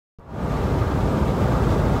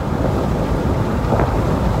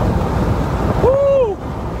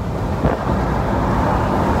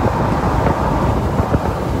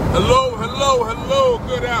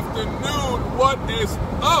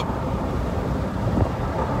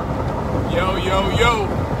Yo, yo, yo.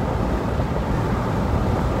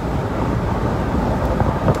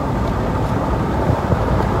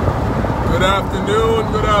 Good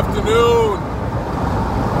afternoon, good afternoon.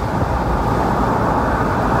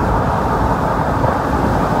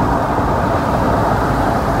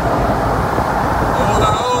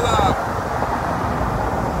 Hola, hola.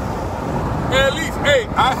 Hey, at least, hey,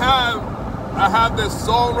 I have this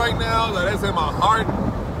song right now that is in my heart.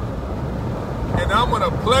 And I'm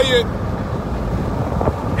gonna play it.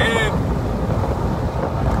 And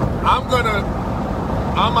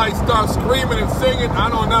I might start screaming and singing, I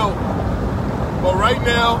don't know. But right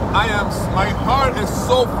now, my heart is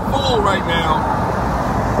so full right now.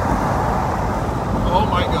 Oh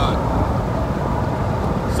my God.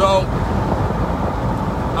 So,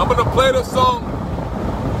 I'm gonna play the song.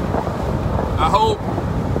 I hope,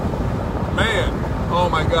 man, oh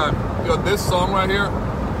my God. Yo, this song right here.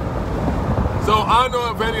 So I don't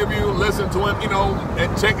know if any of you listen to it,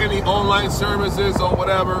 and check any online services or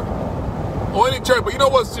whatever, or any church, but you know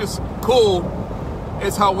what's just cool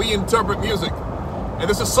is how we interpret music. And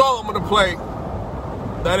this is a song I'm gonna play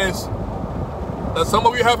that some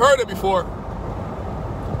of you have heard it before,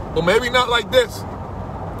 but maybe not like this.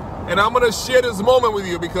 And I'm gonna share this moment with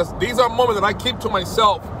you because these are moments that I keep to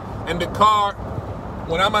myself in the car,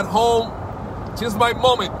 when I'm at home, just my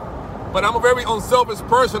moment. But I'm a very unselfish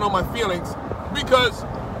person on my feelings, because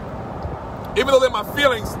even though they're my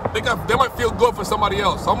feelings, they might feel good for somebody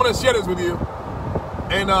else. So I'm gonna share this with you.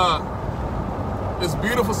 And this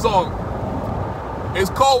beautiful song. It's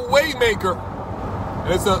called Waymaker.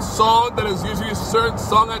 And it's a song that is usually a certain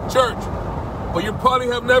song at church, but you probably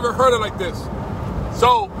have never heard it like this.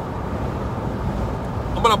 So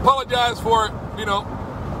I'm gonna apologize for it,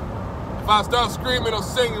 if I start screaming or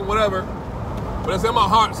singing, whatever. But it's in my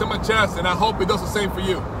heart, it's in my chest, and I hope it does the same for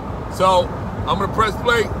you. So I'm gonna press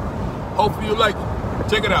play. Hopefully you like it.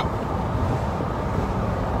 Check it out.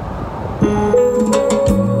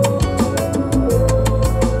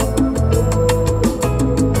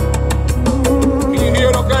 Can you hear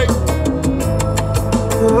it okay?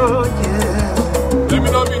 Oh yeah. Let me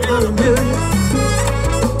know if you hear it.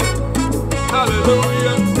 Hallelujah.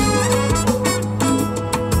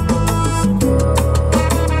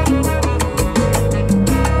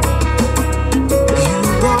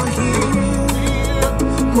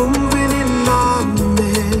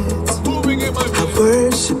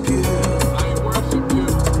 Worship you. I worship you.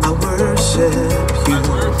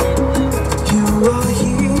 You are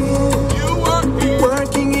here,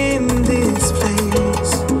 working in this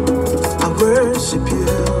place. I worship you.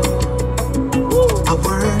 I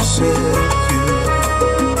worship you.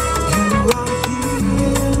 You are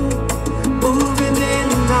here, moving in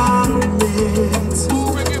our midst.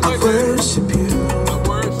 I worship you. I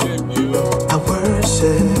worship you.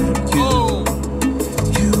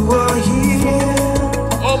 You are here.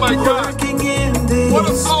 Oh my God, what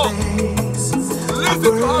a song. Listen to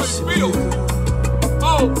how it feels.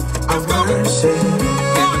 Oh, it's coming.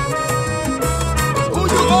 Who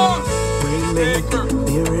you are? Waymaker,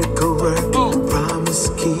 miracle worker, promise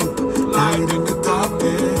keep, light in the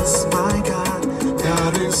darkness. My God,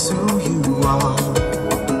 that is who you are.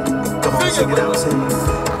 Come on, sing it out, sing it.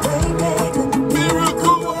 Waymaker,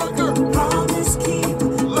 miracle worker, promise keep,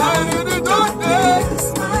 light in the darkness.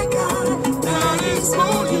 My God, that is who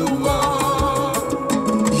you are.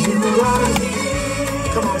 You are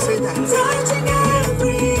here. Come on, say that.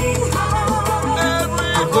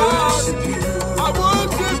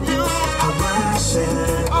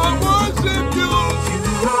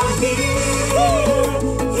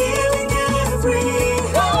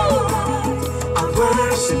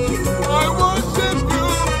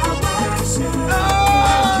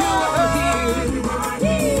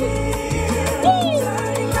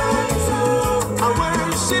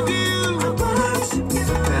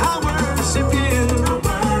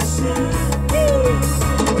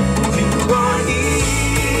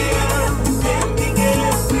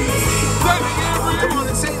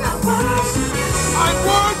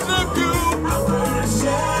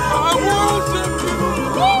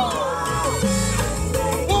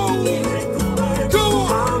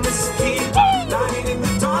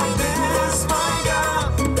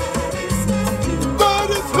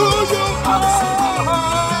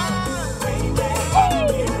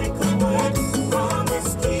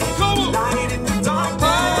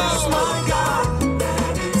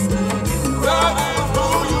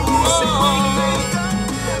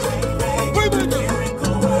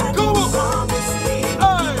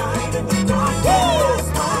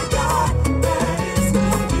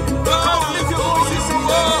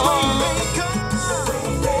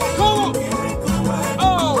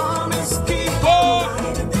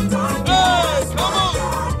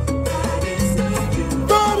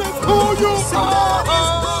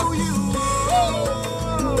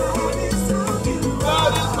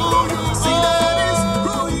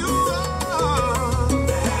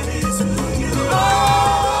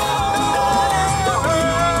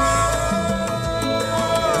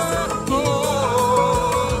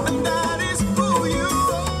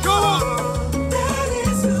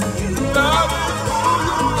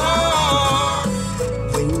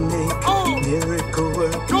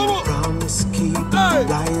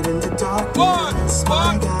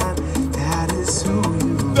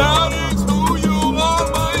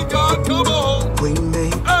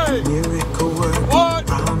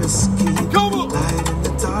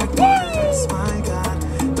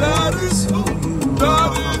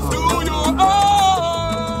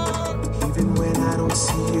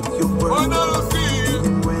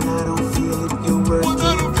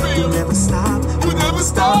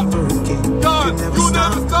 stop working. God, you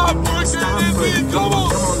never stop working in me. Come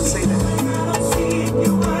on. Come on, say that.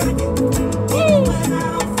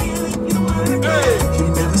 Hey. You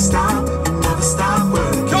never stop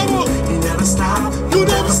working. Come on. You never stop. You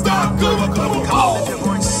never stop. Come on, come on. Come on, lift your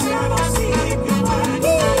voice.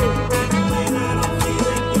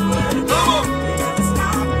 Come on.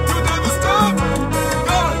 You never stop.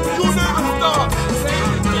 God, you never stop.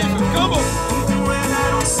 Come on. When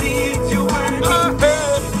I don't see it, you're working.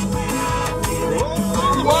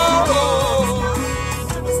 Whoa.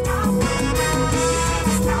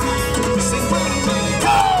 Sing with me.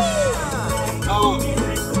 Come on.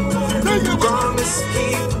 Take it with me. Promise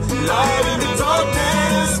keep light in the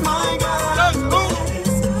darkness, my God. That's who.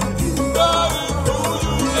 God is who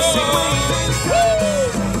you Sing are. with me.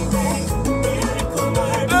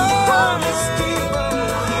 Promise keep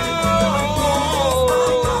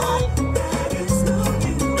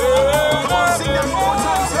Come on, sing that one more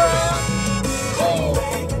time.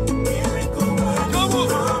 Come on.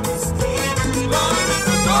 Light in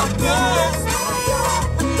the darkness.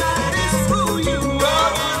 That is who you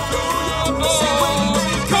God are. is who you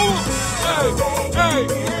are. Come on. Hey, hey,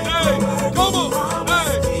 hey. Come on.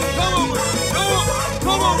 Hey, come on. Come on.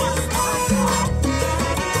 Come on.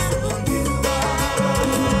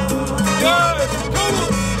 Yes, come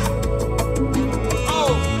on.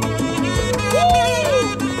 Oh.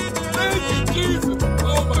 Woo. Thank you, Jesus.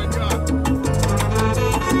 Oh, my God.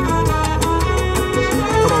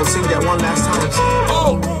 Come on, sing that one last time.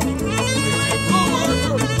 Oh.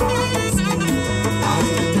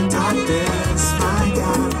 Light in the darkness, my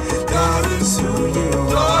God. That is who you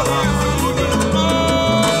God are. is who you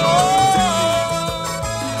are.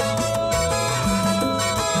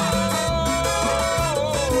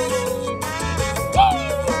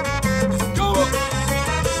 Go on.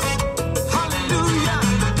 Hallelujah.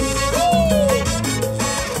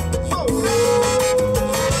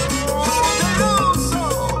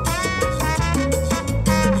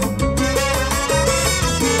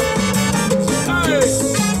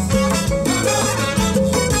 Hey.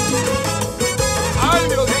 Ay,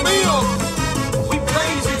 Dios mío. We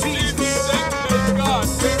praise you, Jesus. Thank God.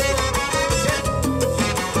 Thank you.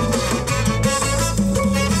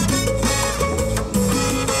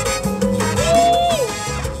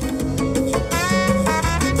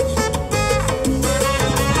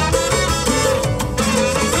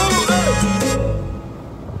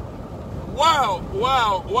 Wow,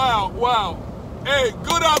 wow, wow, wow. Hey,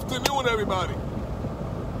 good afternoon, everybody.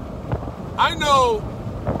 I know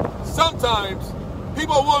sometimes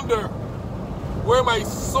people wonder where my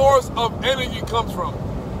source of energy comes from.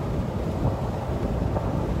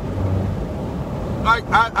 I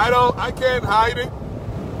can't hide it.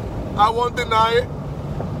 I won't deny it.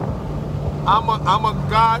 I'm a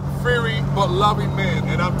God-fearing but loving man,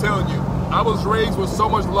 and I'm telling you, I was raised with so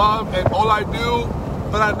much love, and all I do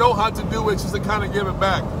that I know how to do is just to kind of give it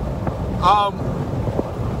back.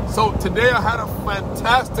 So today I had a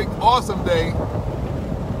fantastic, awesome day,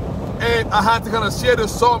 and I had to kind of share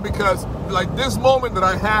this song because, like, this moment that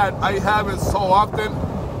I have it so often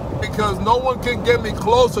because no one can get me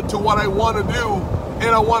closer to what I want to do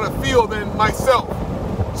and I want to feel than myself.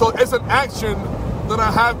 So it's an action that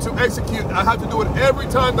I have to execute. I have to do it every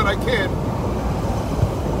time that I can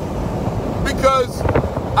because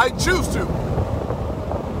I choose to.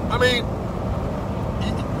 I mean,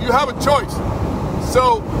 you have a choice.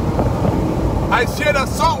 So I shared that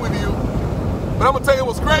song with you, but I'm gonna tell you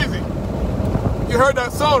what's crazy. You heard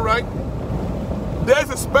that song, right? There's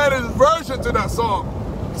a Spanish version to that song.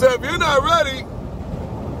 So if you're not ready,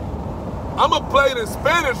 I'm gonna play it in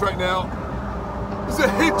Spanish right now. It's a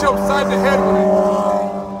hit you upside the head with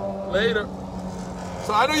it later.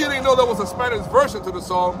 So I know you didn't know there was a Spanish version to the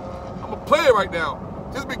song. I'm gonna play it right now,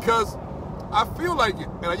 just because I feel like it,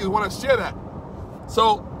 and I just want to share that.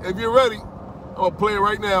 So if you're ready, I'm gonna play it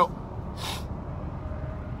right now.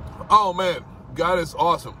 Oh man, God is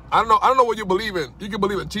awesome. I don't know what you believe in. You can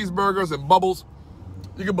believe in cheeseburgers and bubbles.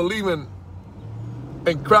 You can believe in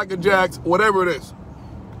Cracker Jacks, whatever it is.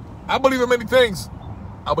 I believe in many things.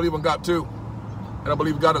 I believe in God too, and I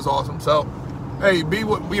believe God is awesome. So, hey, believe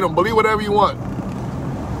whatever you want.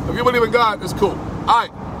 If you believe in God, it's cool. All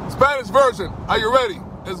right, Spanish version. Are you ready?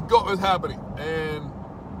 It's happening. And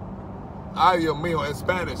ay, Dios mío, in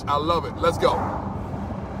Spanish. I love it. Let's go.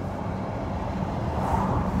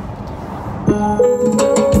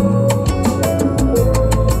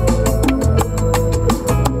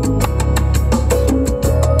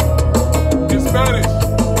 In Spanish.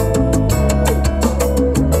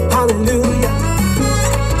 Hallelujah.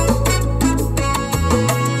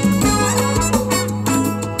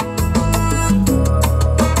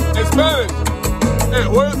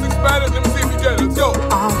 Where's the Spanish? Let me see if you get it. Let's go.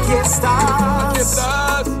 Aquí Aquí estás,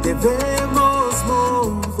 estás. debemos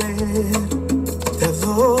mover. Te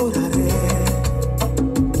adoraré,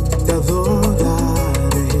 te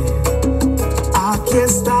adoraré. Aquí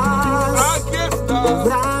estás, Aquí estás.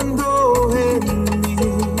 obrando en mí.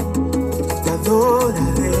 Te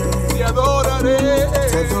adoraré, Te adoraré.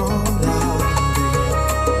 te adoraré.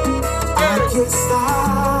 Aquí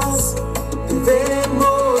estás,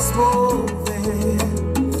 debemos mover.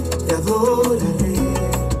 Te adoraré,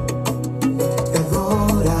 te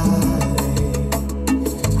adoraré.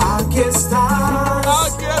 Aquí estás,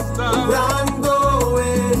 Aquí estás. obrando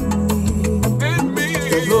en mí. En mí.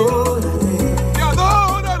 Te adoraré, Te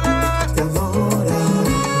adoraré. te adoraré.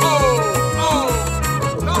 Oh, oh.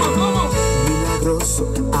 Vamos. Milagroso,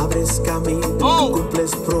 abres camino, Oh.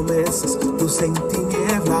 cumples promesas, luz en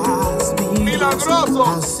tinieblas. Mi Dios, Milagroso,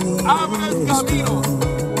 así abres eres camino. tú.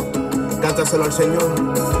 Cántaselo al Señor.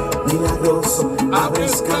 Milagroso,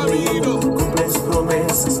 abres camino, cumples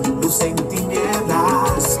promesas, luz en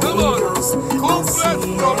tinieblas. Mi Come on. Dios, Cumples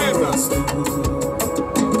así promesas. eres tú.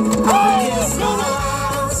 Aquí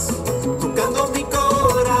estás, tocando mi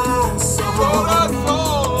corazón.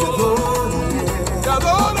 Corazón. Te Te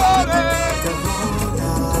adoraré. adoraré.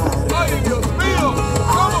 Ay, Dios mío.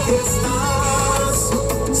 Aquí Vamos. estás,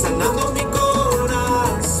 sanando mi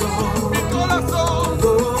corazón. Mi corazón.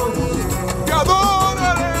 Te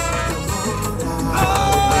adoraré.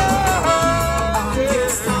 Aquí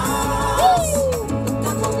estás,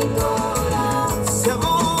 dando mi corazón.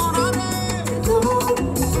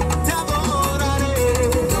 Te adoraré,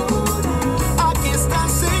 aquí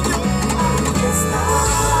estás, Señor. Aquí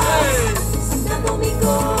estás, sanando mi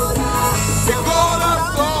corazón. Mi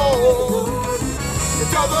corazón.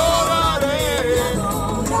 Te adoraré.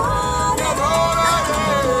 Te adoraré.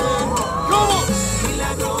 ¿Cómo?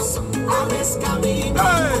 Milagroso, abres camino,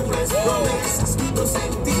 Hey. cumples promesas, luz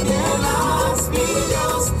en tinieblas, mi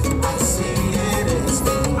Dios, así eres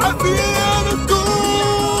tú. Así eres tú.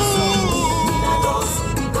 Milagroso,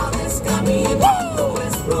 abres camino,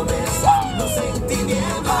 cumples promesas, luz en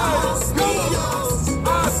tinieblas, mi Dios,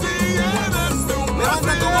 Así eres tú.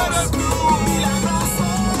 Así eres tú. milagroso,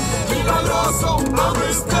 Milagroso,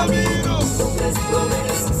 abres camino. cumples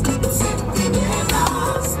promesas, luz en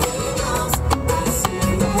tinieblas, mi Dios, así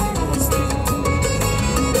eres tú.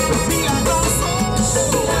 Milagroso,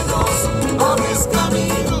 abres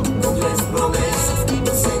camino, cumples promesas,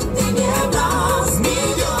 luz en tinieblas, mi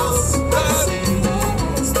Dios, así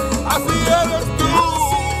eres tú. Así eres tú.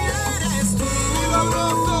 Eres tú,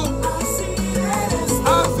 Milagroso. así eres tú.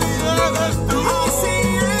 Así eres tú.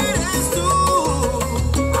 Así eres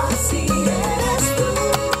tú, así eres tú,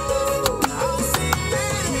 así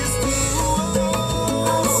eres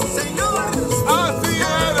tú, Señor, Así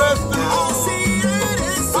eres tú. así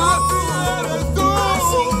eres tú,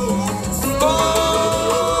 Así eres tú.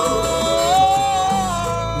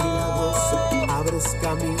 milagroso, abres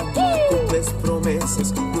camino, cumples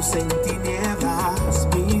promesas, luz en tinieblas,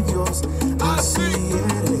 mi Dios, así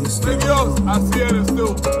eres tú. Mi Dios, así eres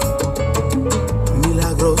tú.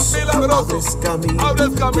 Milagroso, Milagroso, abres camino, abres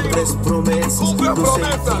camino, cumples promesas, cumples luz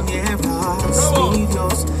promesas. en tinieblas, Come on. mi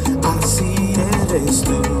Dios, así eres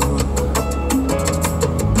tú.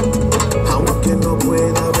 Aunque no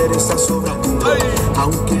pueda ver, estás sobrando. Ay.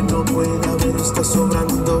 Aunque no pueda ver, estás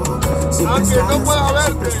sobrando. Siempre Aunque no pueda estás, verte,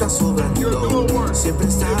 siempre estás sobrando. you're doing work. Siempre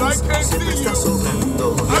If I estás, can't siempre see estás you,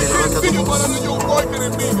 sobrando. I Levanta can't see tu you, voz. but I know you're working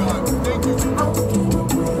in me, God. Thank you.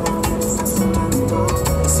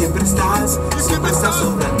 Siempre estás, siempre estás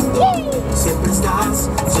sobrando.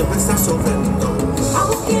 Siempre estás sobrando.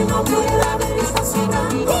 Aunque no pueda ver, estás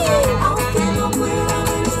sobrando. Aunque no pueda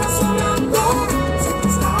ver, estás sobrando. Siempre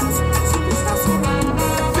estás sobrando.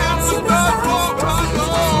 Siempre estás sobrando.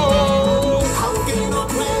 Aunque no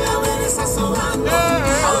pueda ver, estás sobrando.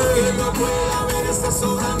 Aunque no pueda ver, estás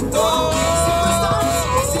sobrando.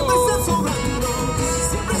 Siempre estás sobrando.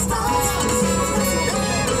 Siempre estás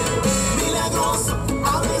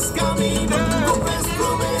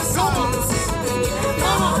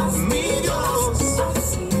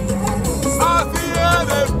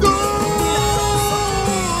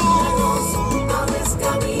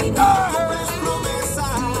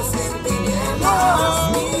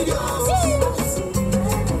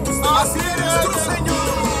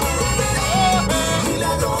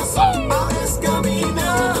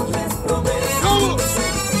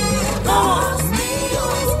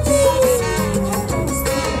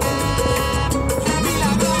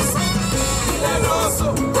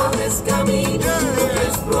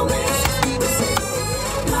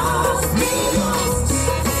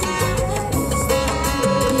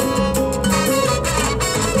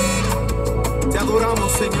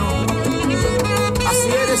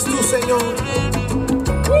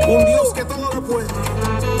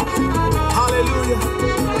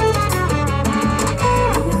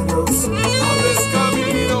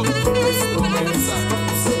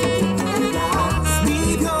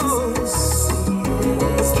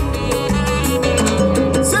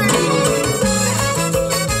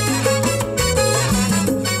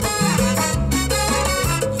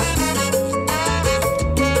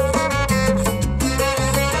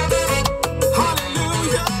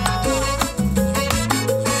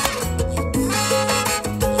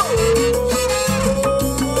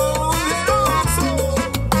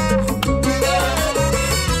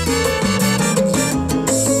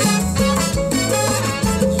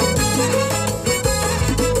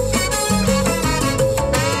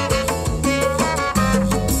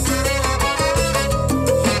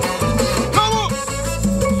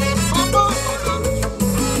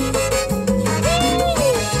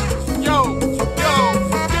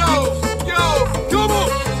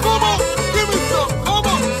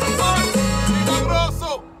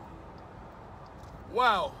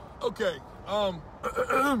Wow. Okay.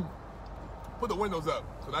 Put the windows up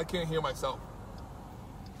because I can't hear myself.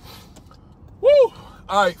 Woo!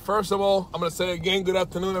 All right. First of all, I'm gonna say again, good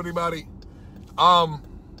afternoon, everybody. All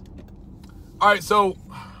right. So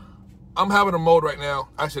I'm having a mode right now.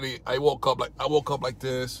 Actually, I woke up like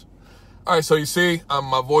this. All right. So you see,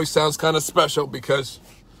 my voice sounds kind of special because,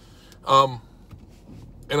 I've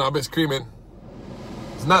been screaming.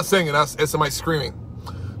 It's not singing. It's my screaming.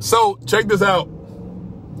 So check this out.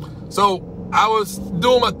 So I was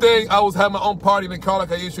doing my thing. I was having my own party in the car like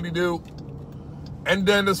I usually do. And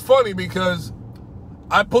then it's funny because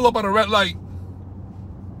I pull up on a red light.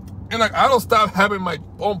 And like, I don't stop having my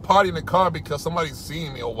own party in the car because somebody's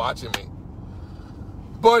seeing me or watching me.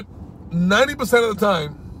 But 90% of the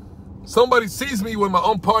time, somebody sees me with my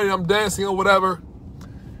own party, I'm dancing or whatever,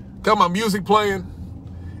 got my music playing,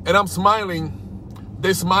 and I'm smiling.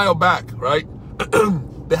 They smile back, right?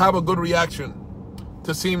 They have a good reaction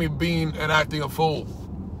to see me being and acting a fool.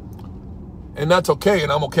 And that's okay,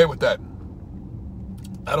 and I'm okay with that.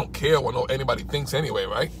 I don't care what anybody thinks anyway,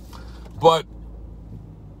 right? But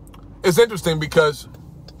it's interesting because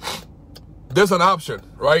there's an option,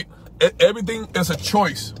 right? Everything is a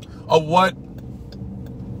choice of what.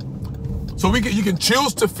 So you can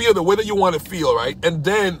choose to feel the way that you want to feel, right? And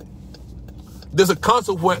then there's a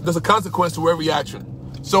consequence to every action.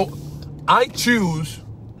 So I choose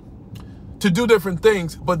to do different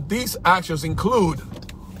things, but these actions include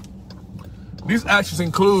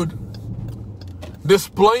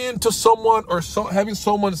displaying to someone or having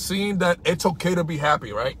someone seeing that it's okay to be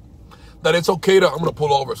happy, right? That it's okay to, I'm going to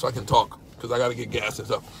pull over so I can talk because I got to get gas and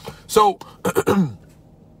stuff. So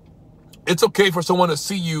it's okay for someone to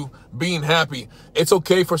see you being happy. It's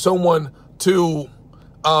okay for someone to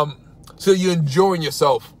see you enjoying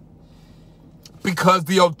yourself. Because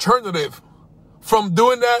the alternative from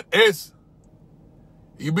doing that is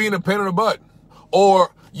you being a pain in the butt,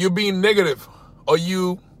 or you being negative, or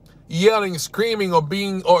you yelling, screaming,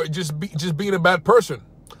 or just being a bad person.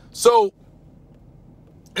 So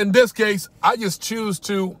in this case, I just choose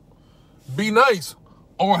to be nice,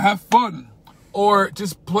 or have fun, or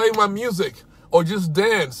just play my music, or just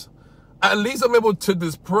dance. At least I'm able to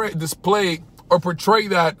display or portray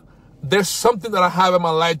that there's something that I have in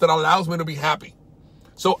my life that allows me to be happy.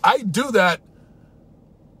 So I do that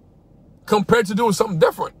compared to doing something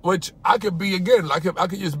different, which I could be again. I could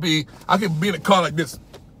be in a car like this.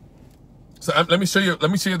 So let me show you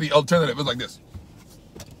the alternative. It's like this.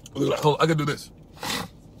 Hold on, I can do this.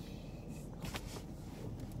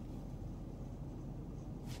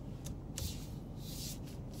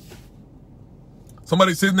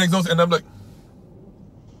 Somebody sits next to us and I'm like,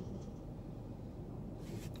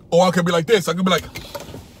 or I could be like this. I could be like,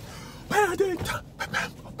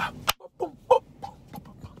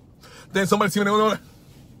 then somebody sees me.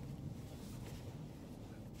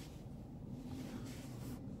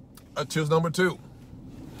 I choose number 2.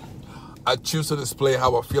 I choose to display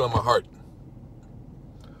how I feel in my heart.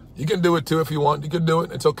 You can do it too if you want. You can do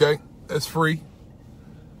it. It's okay. It's free.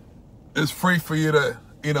 It's free for you to,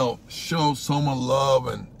 show someone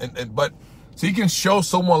love but so you can show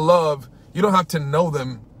someone love. You don't have to know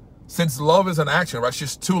them, since love is an action, right?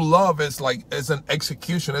 Just to love is an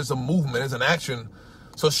execution, it's a movement, it's an action.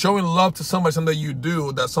 So showing love to somebody, something that you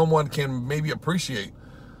do that someone can maybe appreciate.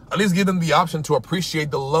 At least give them the option to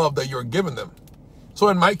appreciate the love that you're giving them. So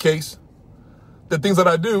in my case, the things that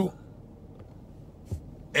I do,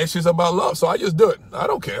 it's just about love. So I just do it. I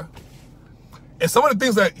don't care. And some of the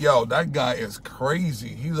things that, that guy is crazy.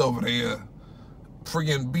 He's over there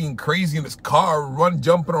freaking being crazy in his car,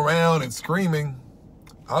 jumping around and screaming.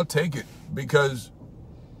 I'll take it because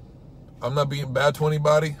I'm not being bad to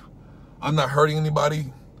anybody. I'm not hurting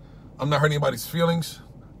anybody. I'm not hurting anybody's feelings.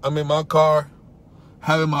 I'm in my car,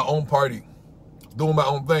 having my own party, doing my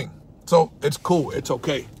own thing. So it's cool. It's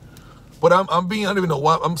okay. But I don't even know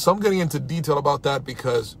why. I'm getting into detail about that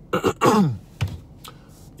because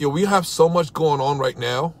we have so much going on right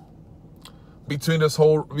now between this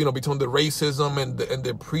whole, between the racism and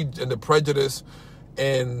the prejudice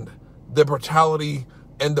and the brutality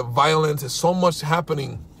and the violence. There's so much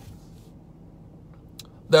happening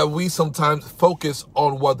that we sometimes focus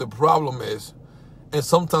on what the problem is. And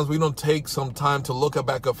sometimes we don't take some time to look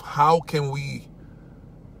back of how can we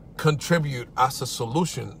contribute as a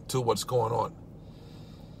solution to what's going on.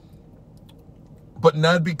 But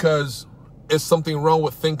not because it's something wrong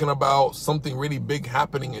with thinking about something really big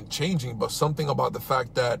happening and changing, but something about the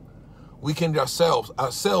fact that we can ourselves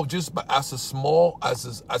just as a small, as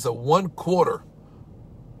a 1/4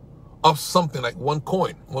 of something, like one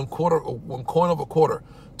coin of a quarter,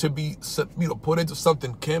 to be put into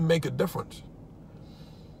something can make a difference.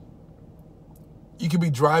 You can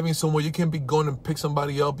be driving somewhere. You can be going and pick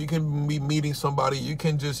somebody up. You can be meeting somebody. You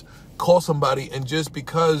can just call somebody. And just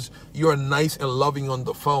because you're nice and loving on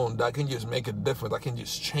the phone, that can just make a difference. That can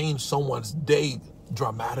just change someone's day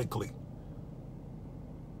dramatically.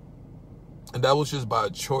 And that was just by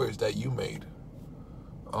a choice that you made.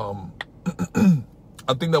 I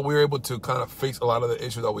think that we're able to kind of face a lot of the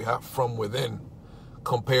issues that we have from within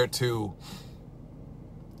compared to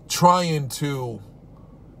trying to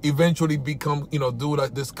eventually become, do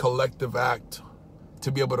like this collective act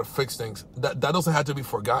to be able to fix things. That doesn't have to be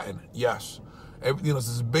forgotten. Yes.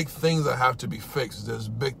 There's big things that have to be fixed. There's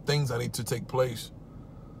big things that need to take place.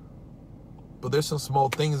 But there's some small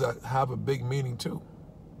things that have a big meaning too.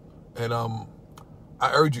 And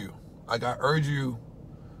I urge you,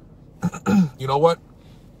 you know what?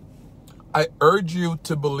 I urge you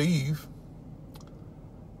to believe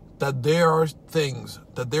that there are things,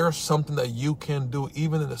 that there is something that you can do,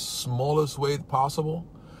 even in the smallest way possible,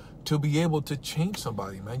 to be able to change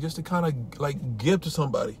somebody, man. Just to kind of like give to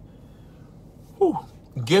somebody.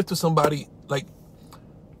 Give to somebody, like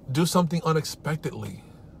do something unexpectedly.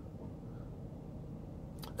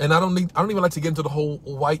 And I don't even like to get into the whole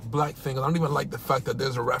white-black thing. I don't even like the fact that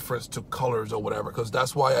there's a reference to colors or whatever, because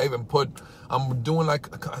that's why I'm doing like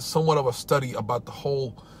somewhat of a study about the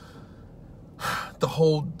whole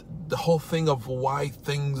thing of why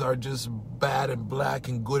things are just bad and black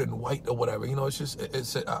and good and white or whatever.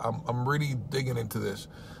 I'm really digging into this,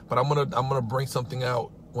 but I'm gonna bring something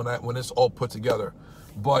out when it's all put together.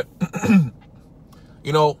 But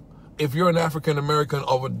if you're an African American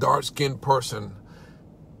of a dark-skinned person,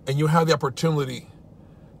 and you have the opportunity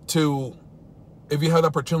to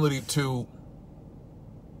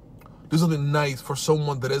do something nice for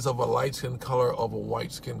someone that is of a light skin color, of a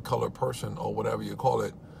white skin color person, or whatever you call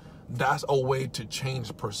it, that's a way to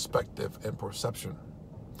change perspective and perception.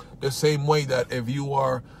 The same way that if you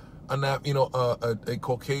are a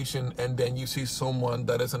Caucasian, and then you see someone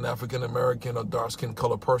that is an African American or dark skin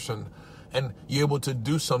color person, and you're able to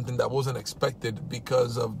do something that wasn't expected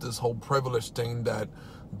because of this whole privilege thing that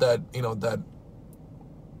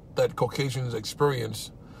Caucasians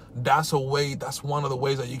experience, that's one of the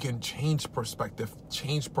ways that you can change perspective,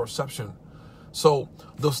 change perception. So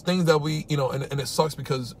those things that we, and it sucks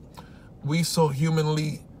because we so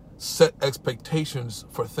humanly set expectations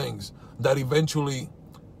for things that eventually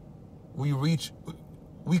we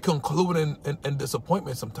conclude in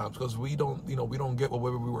disappointment sometimes, because we don't get what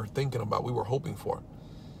we were thinking about, we were hoping for.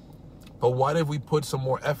 But what if we put some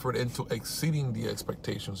more effort into exceeding the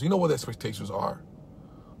expectations? You know what the expectations are.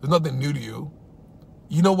 There's nothing new to you.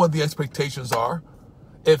 You know what the expectations are.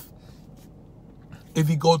 If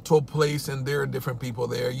you go to a place and there are different people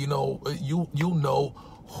there, you know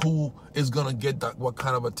who is gonna get what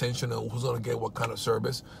kind of attention and who's gonna get what kind of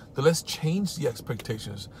service. So let's change the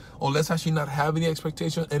expectations, or let's actually not have any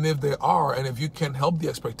expectations. And if there are, and if you can help the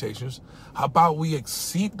expectations, how about we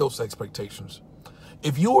exceed those expectations?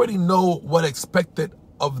 If you already know what expected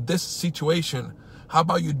of this situation, how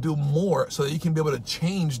about you do more so that you can be able to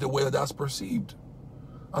change the way that that's perceived?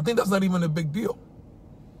 I think that's not even a big deal.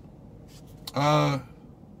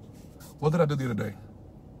 What did I do the other day?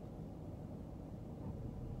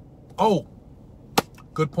 Oh,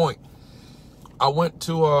 good point. I went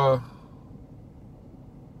to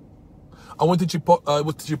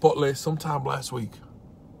Chipotle sometime last week.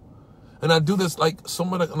 And I do this like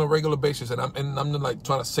somewhat on a regular basis, and I'm like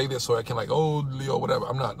trying to say this so I can Leo, whatever.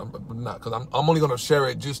 I'm not, because I'm only gonna share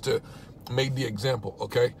it just to make the example,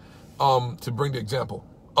 okay? To bring the example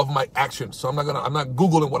of my actions. So I'm not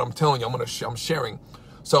Googling what I'm telling you. I'm sharing.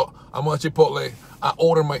 So I'm at Chipotle. I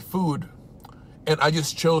order my food, and I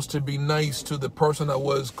just chose to be nice to the person that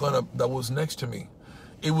was next to me.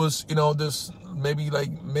 It was this maybe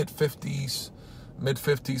like mid-50s,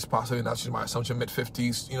 possibly, that's just my assumption,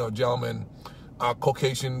 mid-50s, gentleman,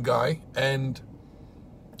 Caucasian guy, and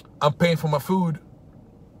I'm paying for my food,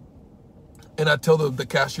 and I tell the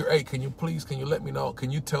cashier, hey, can you let me know,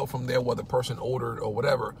 can you tell from there what the person ordered or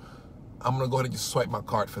whatever? I'm going to go ahead and just swipe my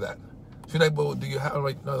card for that. She's like, well, do you have,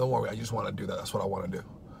 like, no, don't worry, I just want to do that, that's what I want to do.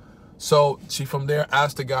 So she from there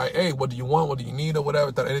asked the guy, hey, what do you want, what do you need or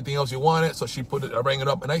whatever, thought anything else you wanted? So she I rang it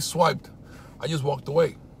up, and I swiped, I just walked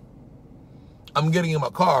away. I'm getting in my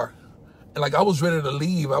car, and I was ready to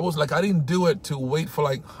leave. I was like, I didn't do it to wait for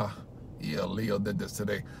yeah, Leo did this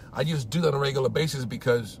today. I just do that on a regular basis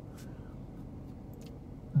because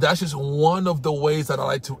that's just one of the ways that I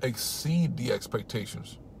like to exceed the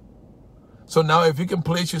expectations. So now if you can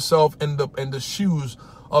place yourself in the shoes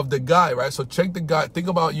of the guy, right? So check the guy, think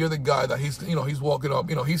about you're the guy that he's walking up,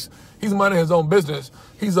 he's minding his own business.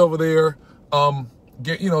 He's over there,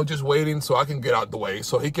 just waiting so I can get out the way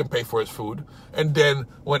so he can pay for his food. And then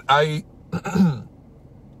when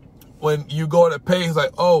when you go to pay, he's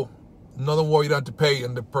like, oh, another war you don't have to pay.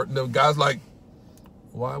 And the guy's like,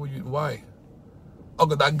 why? Oh,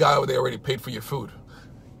 because that guy over there already paid for your food.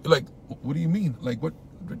 You're like, what do you mean? Like, what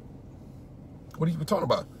are you talking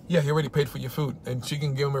about? Yeah, he already paid for your food. And she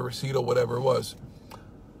can give him a receipt or whatever it was.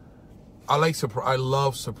 I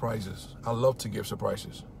love surprises. I love to give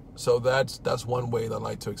surprises. So that's one way that I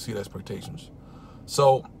like to exceed expectations.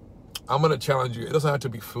 So I'm going to challenge you. It doesn't have to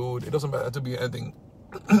be food. It doesn't have to be anything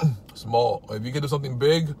small. If you can do something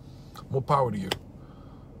big, more power to you.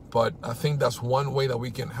 But I think that's one way that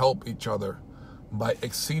we can help each other, by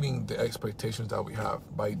exceeding the expectations that we have,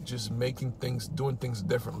 by just doing things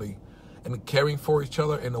differently, and caring for each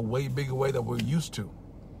other in a way bigger way than we're used to.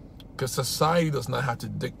 Because society does not have to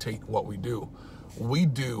dictate what we do. We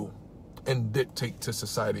do and dictate to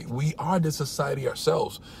society. We are the society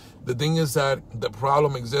ourselves. The thing is that the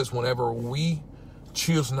problem exists whenever we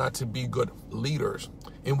choose not to be good leaders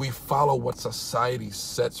and we follow what society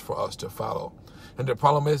sets for us to follow. And the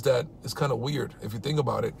problem is that it's kind of weird if you think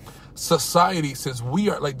about it. Society, since we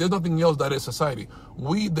are, like, there's nothing else that is society.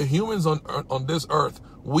 We, the humans on this earth,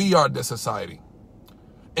 we are the society.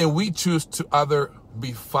 And we choose to either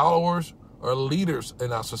be followers or leaders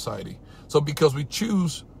in our society. So because we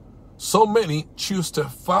choose, so many choose to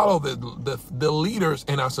follow the leaders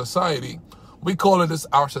in our society, we call it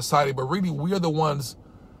our society, but really we are the ones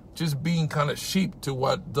just being kind of sheep to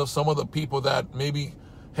what some of the people that maybe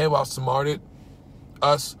have outsmarted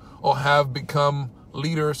us or have become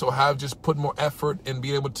leaders or have just put more effort in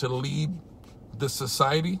being able to lead the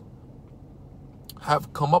society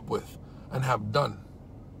have come up with and have done.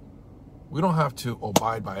 We don't have to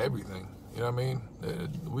abide by everything. You know what I mean?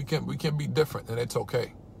 We can be different, and it's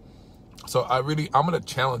okay. So I'm going to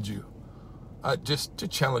challenge you. Just to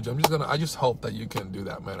challenge you. I just hope that you can do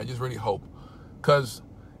that, man. I just really hope. Because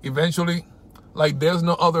eventually, like, there's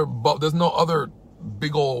no other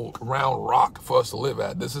big old round rock for us to live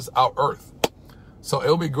at. This is our earth. So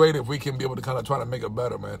it'll be great if we can be able to kind of try to make it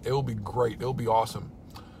better, man. It'll be great. It'll be awesome.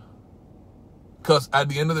 Because at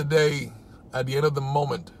the end of the day, at the end of the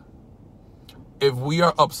moment, if we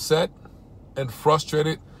are upset and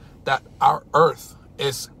frustrated that our earth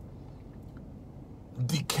is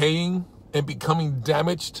decaying and becoming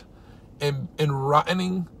damaged and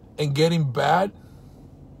rotting and getting bad,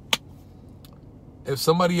 if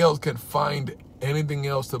somebody else can find anything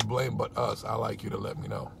else to blame but us, I'd like you to let me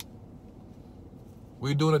know.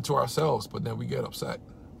 We're doing it to ourselves, but then we get upset.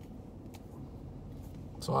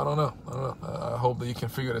 So I don't know. I hope that you can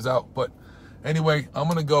figure this out. But anyway, I'm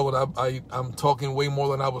going to go. And I'm talking way more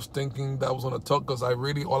than I was thinking that I was going to talk, because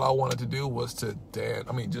all I wanted to do was to dance.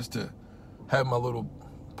 I mean, just to have my little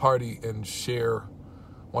party and share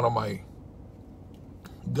one of my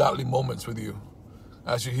godly moments with you.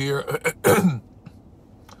 As you hear,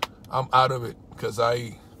 I'm out of it because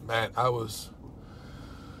when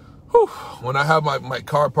I have my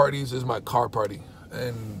car parties, is my car party.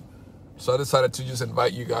 And so I decided to just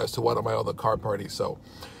invite you guys to one of my other car parties. So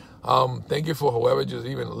thank you for whoever just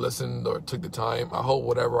even listened or took the time. I hope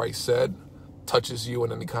whatever I said touches you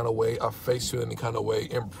in any kind of way, affects you in any kind of way,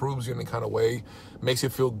 improves you in any kind of way, makes you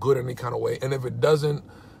feel good in any kind of way. And if it doesn't,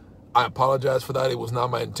 I apologize for that. It was not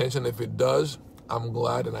my intention. If it does, I'm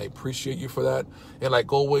glad and I appreciate you for that. And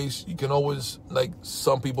like always, you can always, like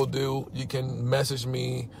some people do, you can message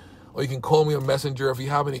me or you can call me on Messenger if you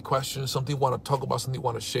have any questions, something you want to talk about, something you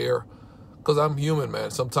want to share. Because I'm human,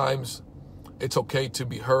 man. Sometimes it's okay to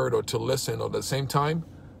be heard or to listen, or at the same time,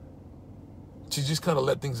 to just kind of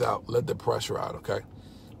let things out, let the pressure out, okay?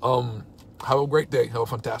 Have a great day. Have a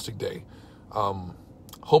fantastic day.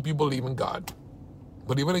 Hope you believe in God.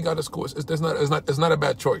 Believing in God is cool. It's not a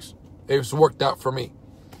bad choice. It's worked out for me.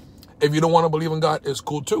 If you don't want to believe in God, it's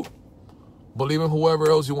cool too. Believe in whoever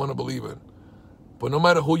else you want to believe in. But no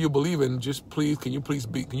matter who you believe in, just please, can you please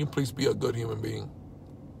be a good human being?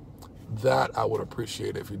 That I would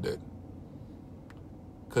appreciate if you did.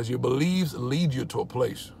 Because your beliefs lead you to a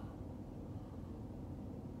place.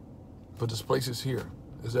 But this place is here.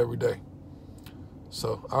 It's every day.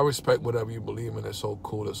 So I respect whatever you believe in. It's so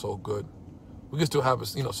cool. It's so good. We can still have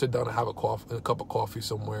sit down and have a cup of coffee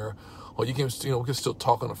somewhere, or we can still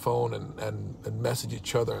talk on the phone and message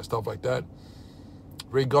each other and stuff like that,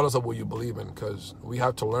 regardless of what you believe in, because we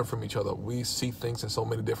have to learn from each other. We see things in so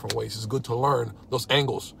many different ways. It's good to learn those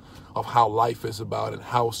angles of how life is about and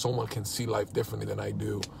how someone can see life differently than I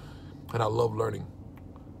do, and I love learning.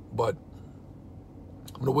 But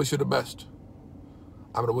I'm going to wish you the best.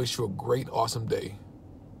 I'm going to wish you a great, awesome day.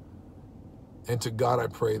 And to God, I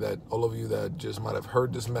pray that all of you that just might have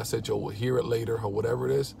heard this message or will hear it later or whatever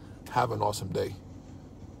it is, have an awesome day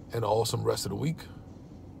and an awesome rest of the week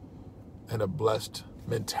and a blessed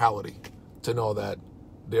mentality to know that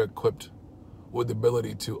they're equipped with the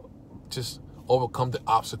ability to just overcome the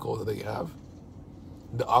obstacles that they have,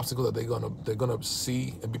 the obstacles that they're gonna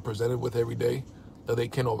see and be presented with every day, that they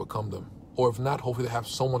can overcome them. Or if not, hopefully they have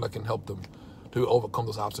someone that can help them to overcome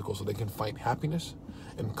those obstacles so they can find happiness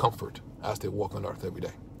and comfort as they walk on earth every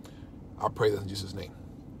day. I pray that in Jesus' name.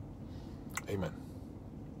 Amen.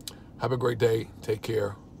 Have a great day. Take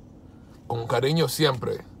care. Con cariño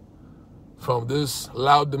siempre. From this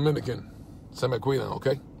loud Dominican. Se me cuidan,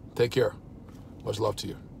 okay? Take care. Much love to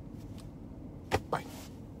you.